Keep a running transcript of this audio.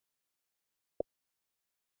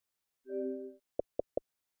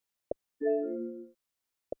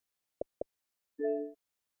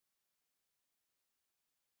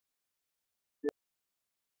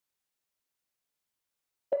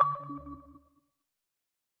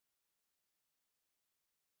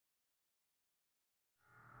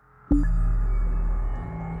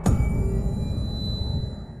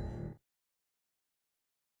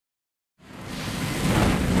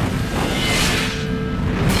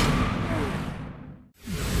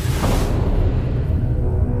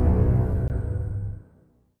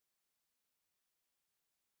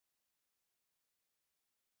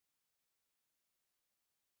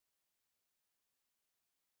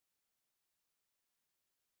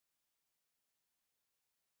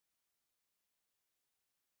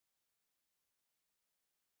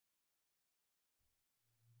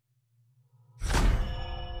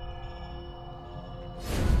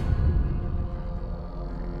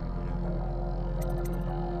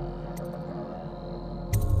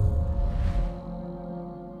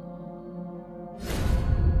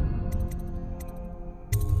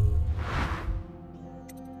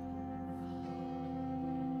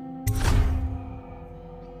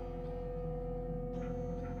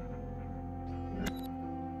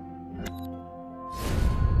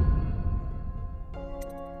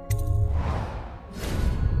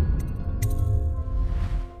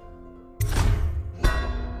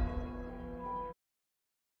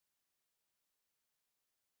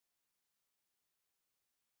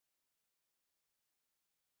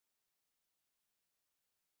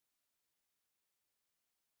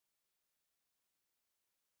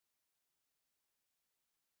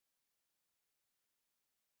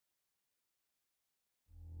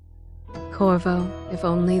Corvo, if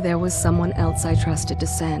only there was someone else I trusted to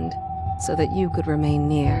send, so that you could remain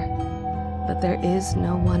near. But there is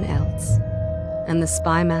no one else, and the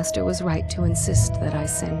Spy Master was right to insist that I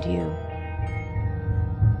send you.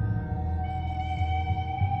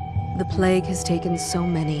 The plague has taken so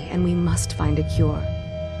many, and we must find a cure.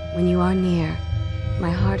 When you are near, my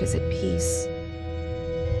heart is at peace.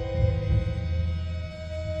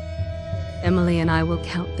 Emily and I will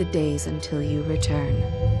count the days until you return.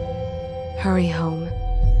 Hurry home,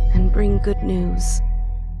 and bring good news.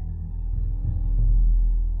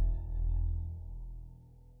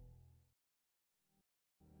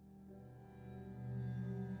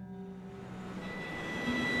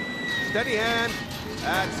 Steady hand.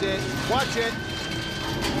 That's it. Watch it.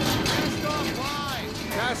 Cast off line.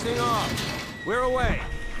 Casting off. We're away.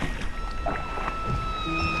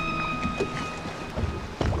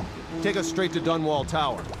 Take us straight to Dunwall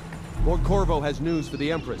Tower. Lord Corvo has news for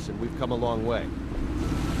the Empress, and we've come a long way.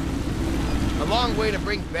 A long way to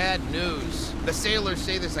bring bad news. The sailors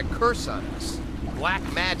say there's a curse on us. Black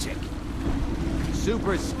magic.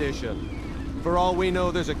 Superstition. For all we know,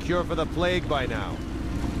 there's a cure for the plague by now.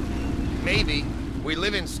 Maybe. We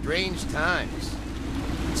live in strange times.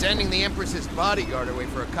 Sending the Empress's bodyguard away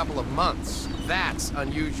for a couple of months. That's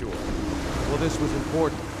unusual. Well, this was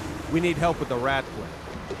important. We need help with the rat plague.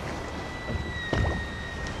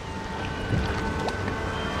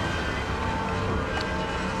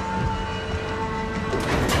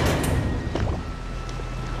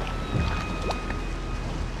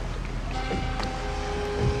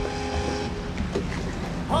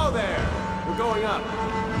 Going up.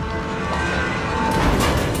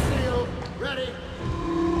 Seal, ready.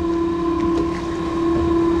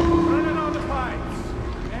 Turning on the pipes.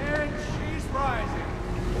 And she's rising.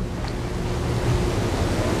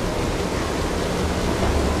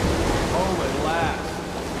 Home at last.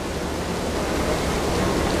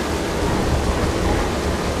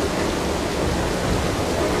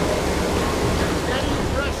 Steady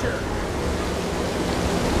pressure.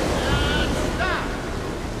 And stop.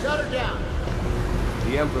 Shut her down.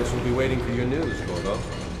 The Empress will be waiting for your news, Corvo.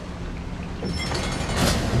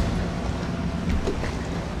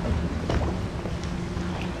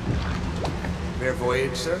 Fair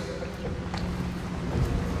voyage, sir.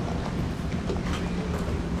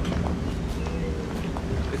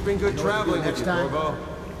 It's been good traveling with you, Corvo.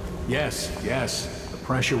 Yes, yes. The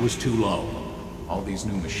pressure was too low. All these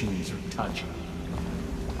new machines are touchy.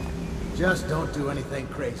 Just don't do anything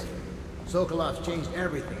crazy. Sokolov's changed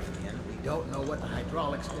everything again. We don't know what the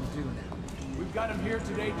hydraulics can do now. We've got him here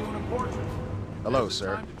today doing a portrait. Hello, It's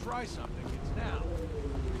sir. time to try something. It's now.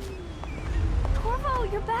 Corvo,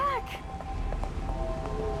 you're back!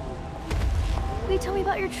 Will you tell me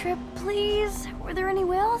about your trip, please? Were there any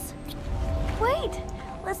whales? Wait!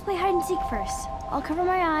 Let's play hide and seek first. I'll cover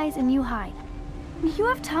my eyes and you hide. You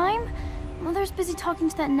have time? Mother's busy talking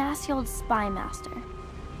to that nasty old spy master.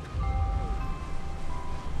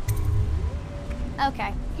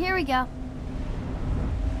 Okay, here we go.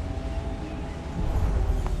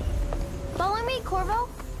 Follow me, Corvo.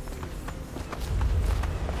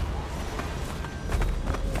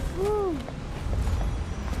 Ooh.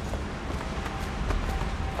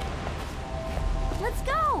 Let's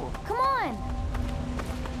go! Come on!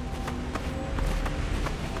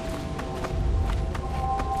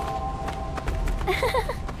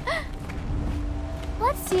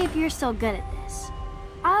 you're so good at this.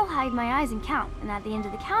 I'll hide my eyes and count, and at the end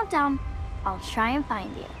of the countdown, I'll try and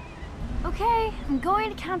find you. Okay, I'm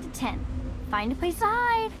going to count to 10. Find a place to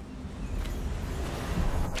hide.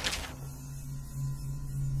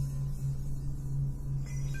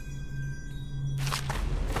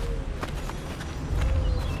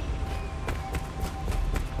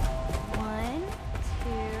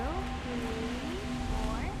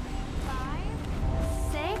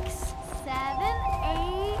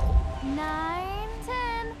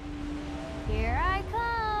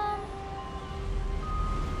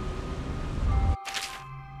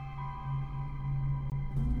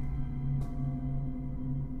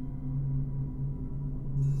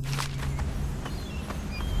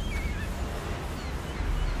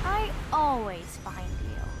 Always find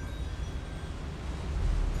you.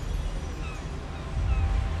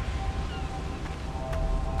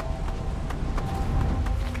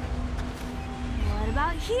 What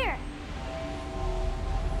about here?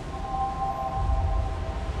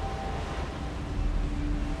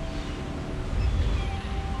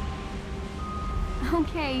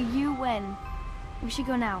 Okay, you win. We should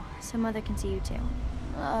go now, so Mother can see you too.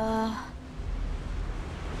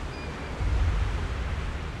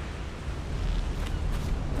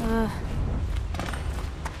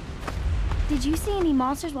 Did you see any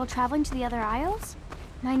monsters while traveling to the other isles?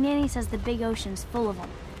 My nanny says the big ocean's full of them,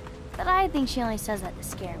 but I think she only says that to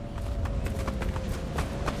scare me.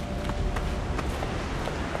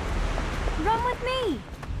 Run with me!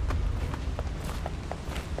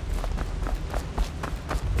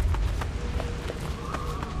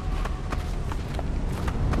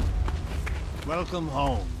 Welcome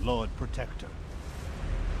home, Lord Protector.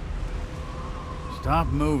 Stop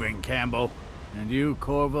moving, Campbell. And you,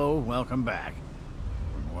 Corvo, welcome back.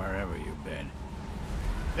 From wherever you've been.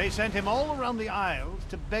 They sent him all around the Isles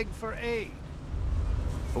to beg for aid.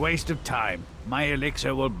 A waste of time. My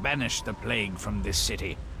elixir will banish the plague from this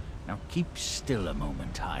city. Now keep still a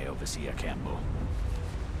moment, High Overseer Campbell.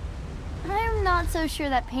 I'm not so sure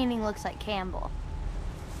that painting looks like Campbell.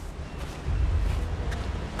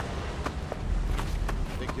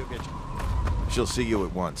 Think you'll get you. She'll see you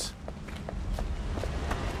at once.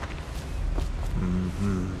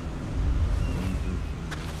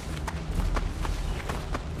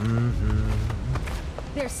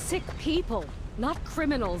 They're sick people, not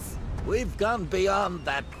criminals. We've gone beyond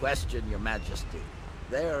that question, Your Majesty.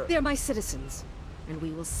 They're my citizens, and we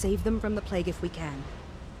will save them from the plague if we can.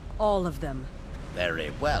 All of them.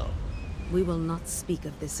 Very well. We will not speak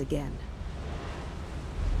of this again.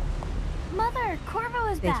 Mother, Corvo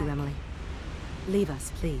is back. Thank you, Emily. Leave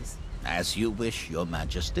us, please. As you wish, Your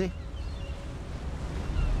Majesty.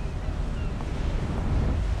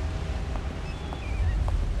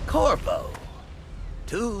 Corvo.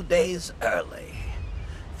 2 days early.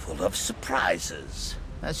 Full of surprises,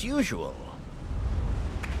 as usual.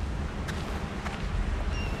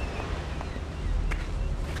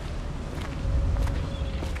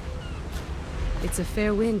 It's a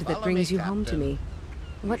fair wind that brings you home to me.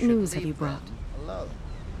 What news have you brought? Alone.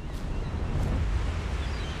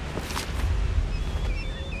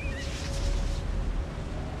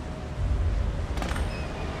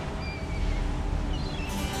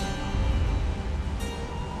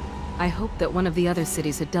 I hoped that one of the other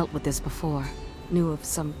cities had dealt with this before, knew of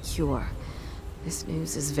some cure. This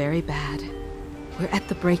news is very bad. We're at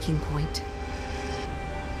the breaking point.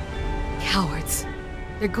 Cowards!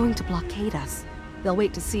 They're going to blockade us. They'll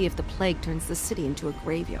wait to see if the plague turns the city into a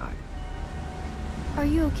graveyard. Are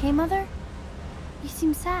you okay, Mother? You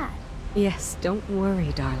seem sad. Yes, don't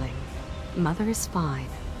worry, darling. Mother is fine.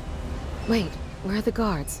 Wait, where are the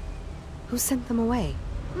guards? Who sent them away?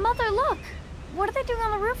 Mother, look! What are they doing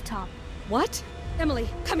on the rooftop? What? Emily,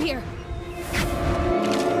 come here!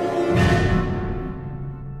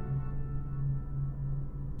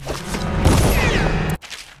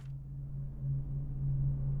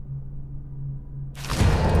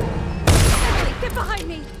 Emily, get behind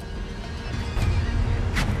me!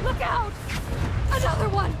 Look out! Another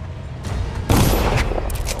one!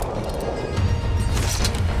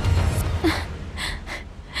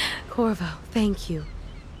 Corvo, thank you.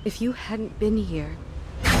 If you hadn't been here...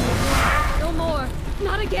 No more!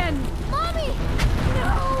 Not again! Mommy!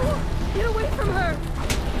 No! Get away from her!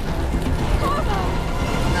 Corvo!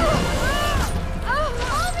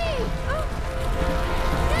 Mommy!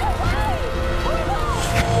 Get away!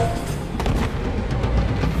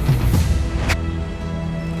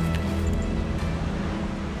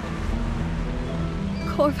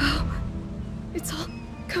 Corvo, it's all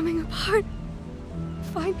coming apart.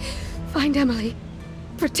 Find Emily.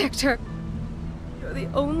 Protect her. You're the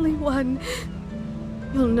only one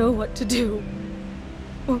You'll know what to do.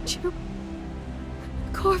 Won't you?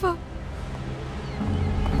 Corvo.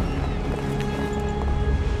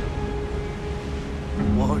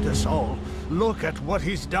 Lord us all, look at what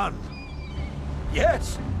he's done.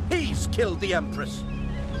 Yes, he's killed the Empress.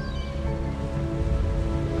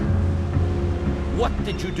 What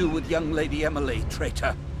did you do with young Lady Emily,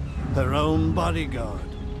 traitor? Her own bodyguard.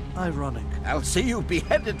 Ironic. I'll see you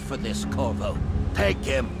beheaded for this, Corvo. Take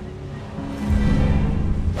him.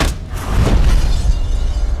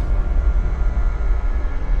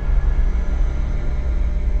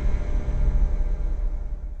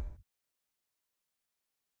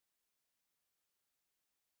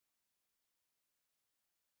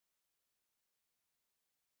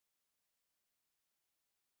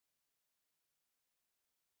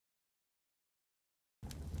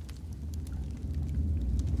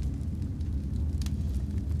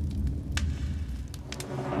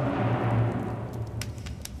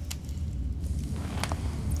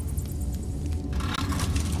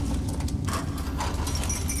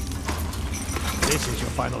 This is your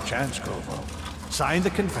final chance, Corvo. Sign the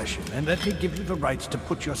confession, and let me give you the rights to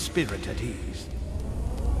put your spirit at ease.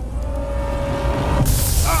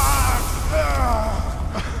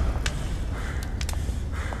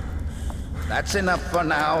 That's enough for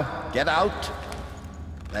now. Get out.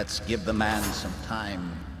 Let's give the man some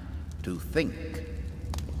time to think.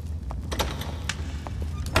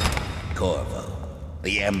 Corvo,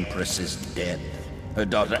 the Empress is dead. Her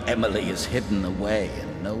daughter Emily is hidden away,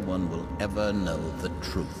 and no one will ever know the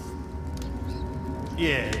truth.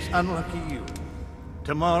 Yes, unlucky you.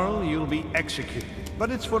 Tomorrow you'll be executed, but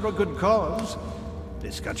it's for a good cause.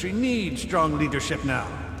 This country needs strong leadership now,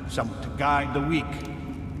 someone to guide the weak.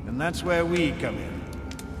 And that's where we come in.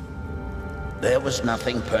 There was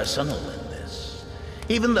nothing personal in this,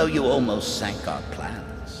 even though you almost sank our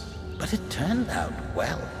plans. But it turned out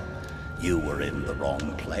well. You were in the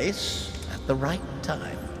wrong place at the right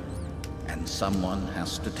time, and someone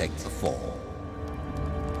has to take the fall.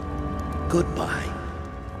 Goodbye,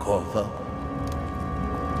 Corvo.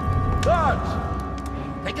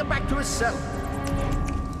 Guards! Take him back to his cell.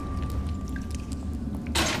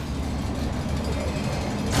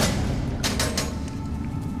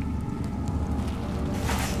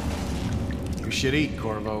 You should eat,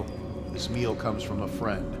 Corvo. This meal comes from a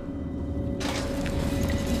friend.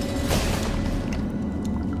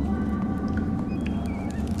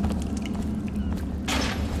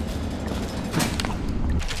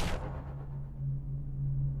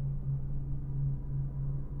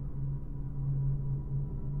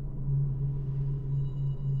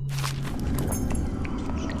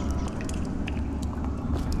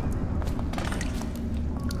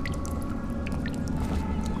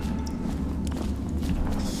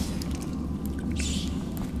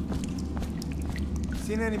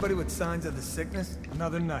 Seen anybody with signs of the sickness?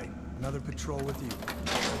 Another night, another patrol with you.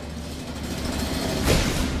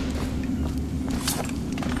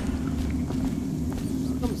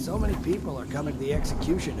 How come so many people are coming to the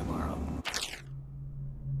execution tomorrow?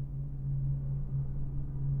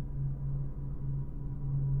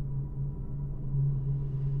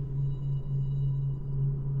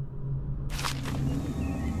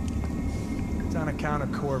 It's on account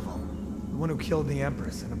of Corvo, the one who killed the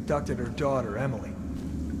Empress and abducted her daughter, Emily.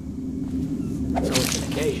 So it's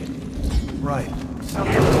an occasion. Right. Attention.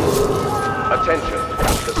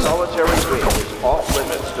 The solitary wing is off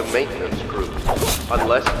limits to maintenance crews,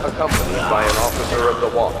 unless accompanied by an officer of the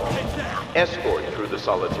watch. Escort through the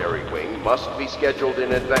solitary wing must be scheduled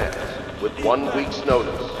in advance, with 1 week's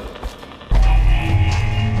notice.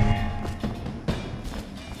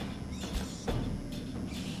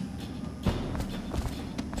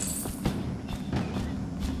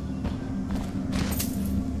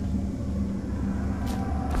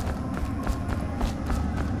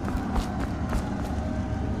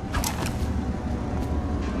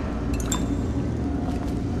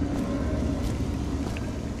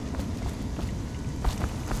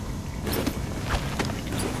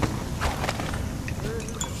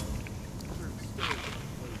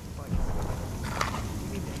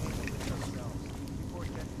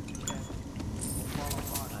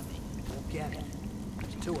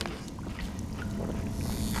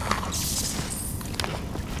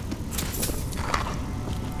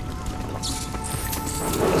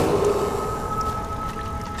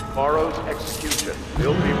 Tomorrow's execution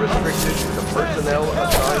will be restricted to personnel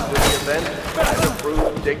assigned to the event and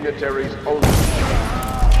approved dignitaries only.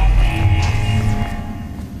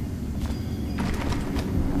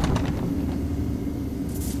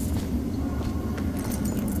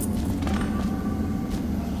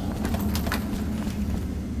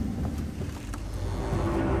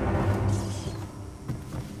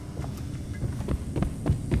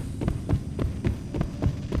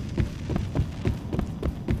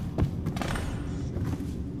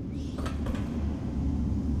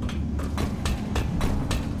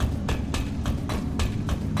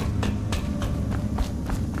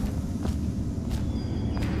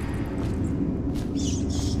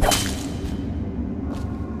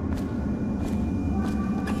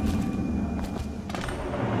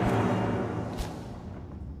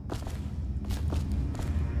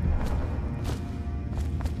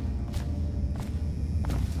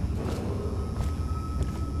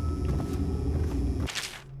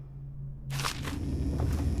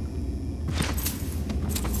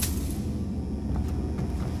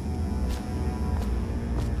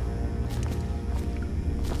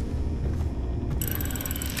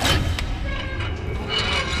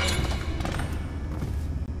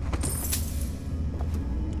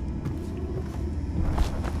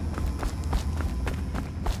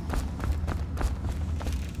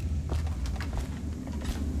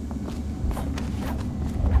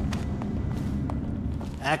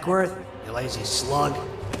 Hackworth, you lazy slug.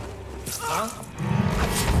 Huh?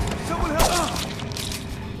 Someone help!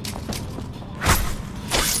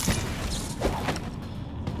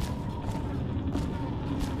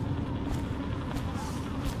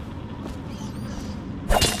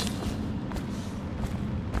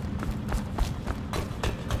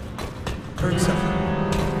 Heard something.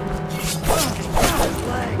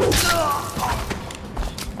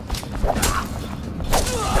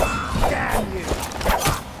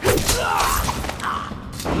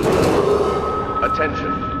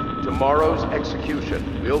 Attention. Tomorrow's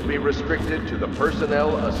execution will be restricted to the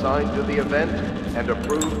personnel assigned to the event and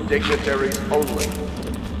approved dignitaries only.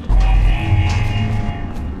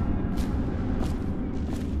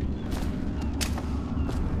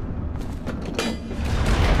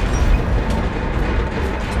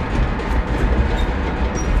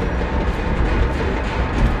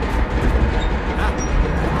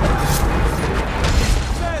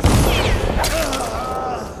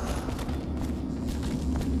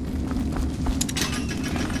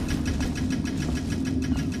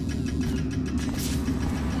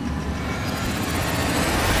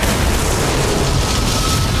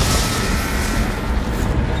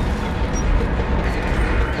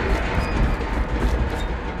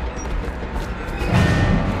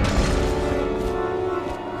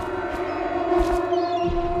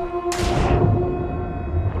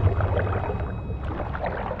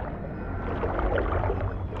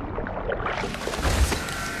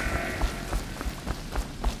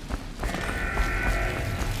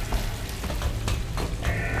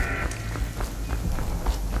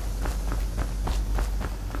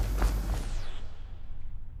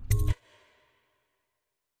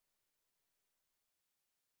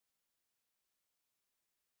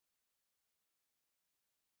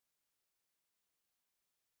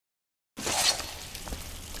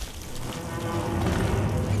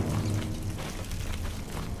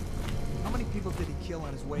 Did he kill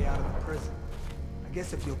on his way out of the prison? I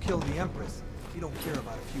guess if you'll kill the Empress, you don't care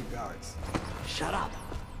about a few guards. Shut up.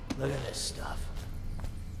 Look at this stuff.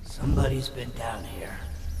 Somebody's been down here.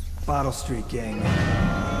 Bottle Street gang.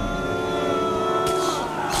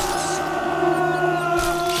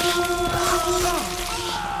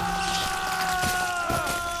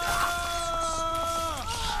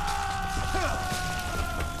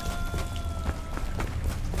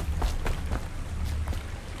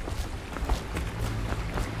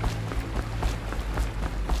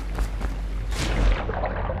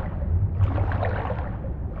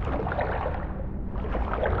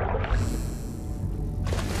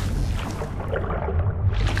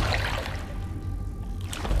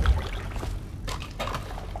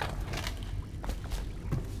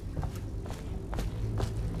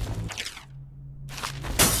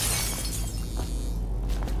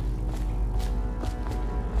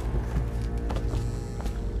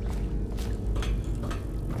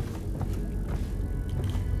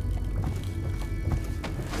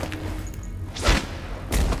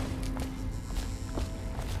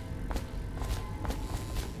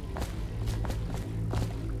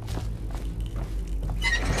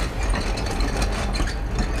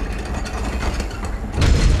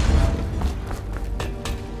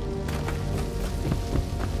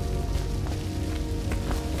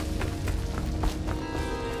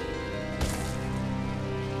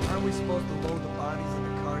 Aren't we supposed to load the bodies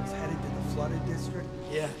in the carts headed to the flooded district?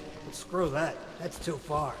 Yeah, but screw that. That's too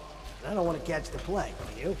far. I don't want to catch the plague,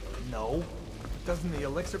 do you? No. Doesn't the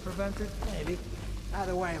elixir prevent it? Maybe.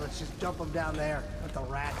 Either way, let's just dump them down there. Let the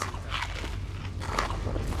rats eat them.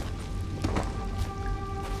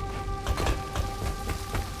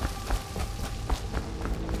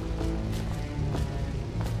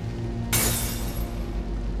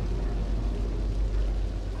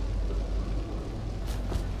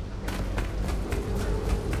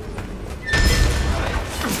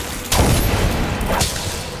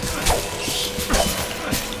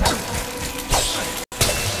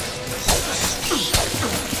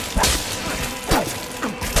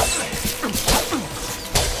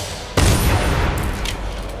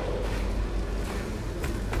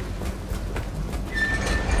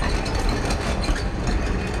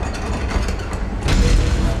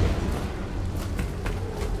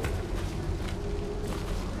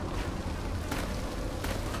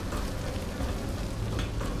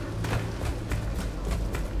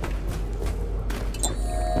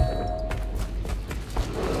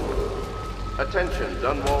 Attention,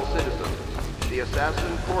 Dunwall citizens. The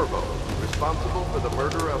assassin Corvo, responsible for the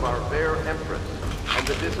murder of our fair Empress and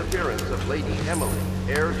the disappearance of Lady Emily,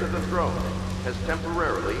 heir to the throne, has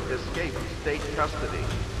temporarily escaped state custody.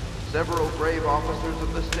 Several brave officers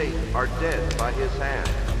of the state are dead by his hand.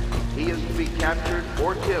 He is to be captured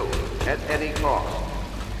or killed at any cost.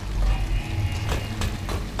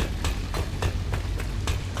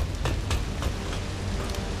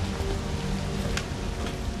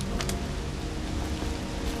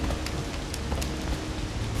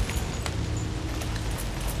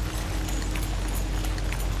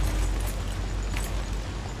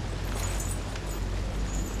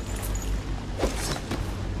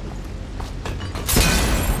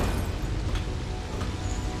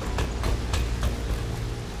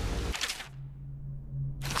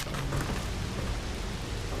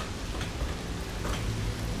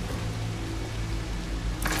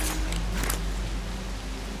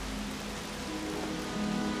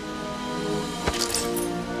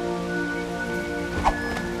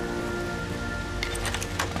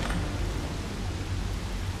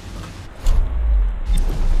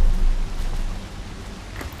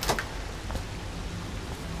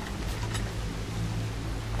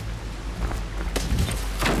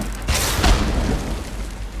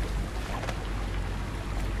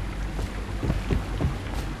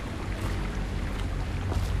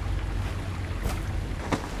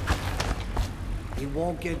 He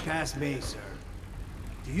won't get past me, sir.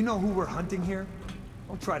 Do you know who we're hunting here?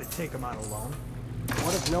 Don't try to take him out alone.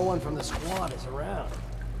 What if no one from the squad is around?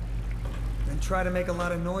 Then try to make a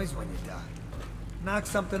lot of noise when you die. Knock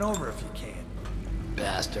something over if you can.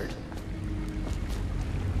 Bastard.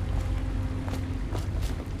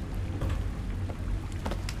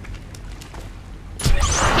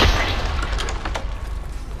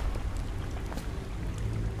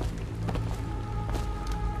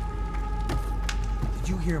 Did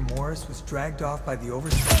you hear Morris was dragged off by the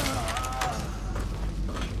overseer?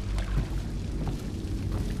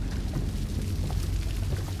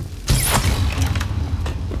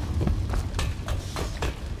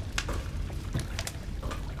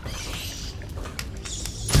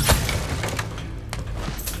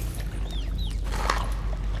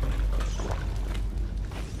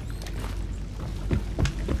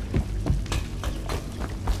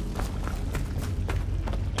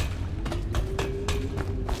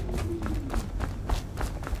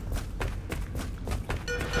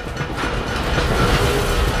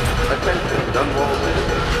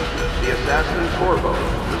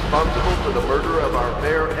 Responsible for the murder of our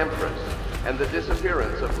fair Empress and the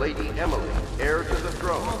disappearance of Lady Emily, heir to the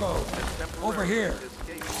throne. Over here.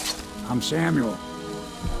 I'm Samuel,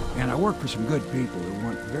 and I work for some good people who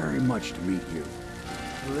want very much to meet you.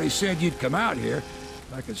 Well, they said you'd come out here.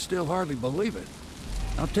 I could still hardly believe it.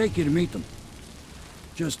 I'll take you to meet them.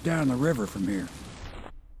 Just down the river from here.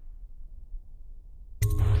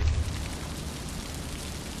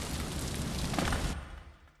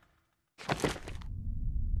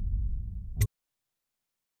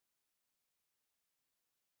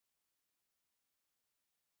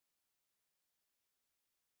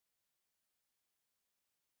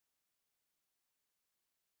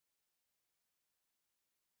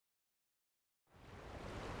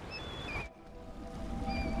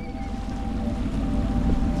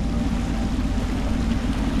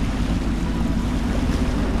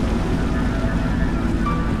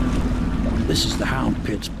 This is the Hound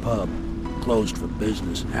Pit's pub, closed for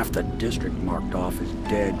business. Half the district marked off as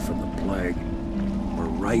dead from the plague. We're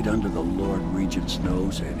right under the Lord Regent's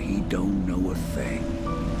nose, and he don't know a thing.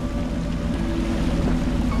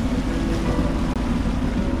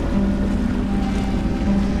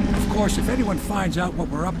 Of course, if anyone finds out what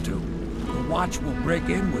we're up to, the Watch will break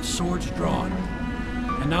in with swords drawn.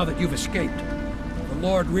 And now that you've escaped, the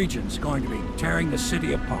Lord Regent's going to be tearing the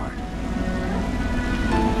city apart.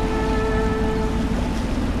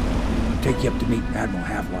 Take you up to meet Admiral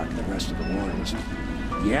Havelock and the rest of the Royalists.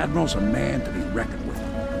 The Admiral's a man to be reckoned with.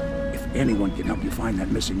 If anyone can help you find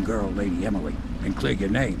that missing girl, Lady Emily, and clear your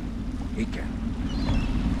name, he can.